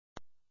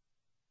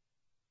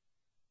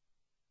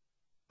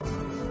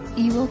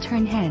You will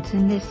turn heads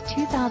in this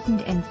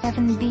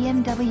 2007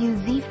 BMW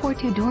Z4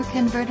 two-door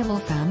convertible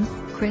from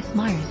Chris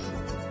Mars.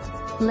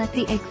 Let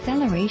the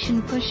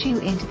acceleration push you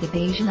into the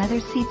beige leather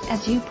seats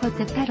as you put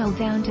the pedal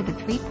down to the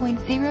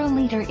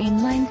 3.0-liter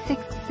inline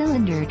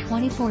six-cylinder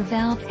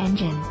 24-valve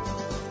engine.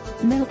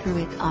 Mill through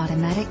its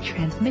automatic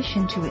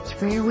transmission to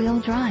its rear-wheel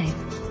drive.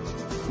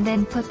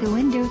 Then put the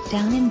windows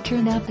down and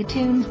turn up the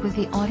tunes with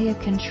the audio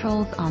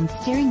controls on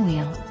steering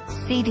wheel,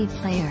 CD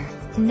player,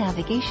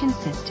 navigation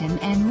system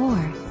and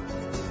more.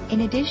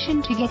 In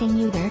addition to getting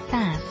you there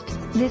fast,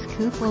 this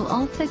coupe will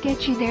also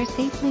get you there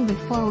safely with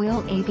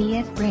 4-wheel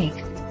ABS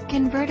brakes,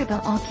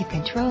 convertible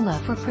occupant controller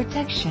for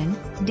protection,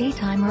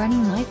 daytime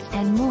running lights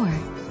and more.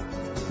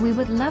 We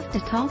would love to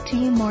talk to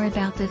you more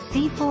about the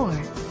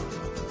Z4.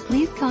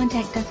 Please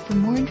contact us for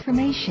more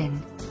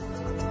information.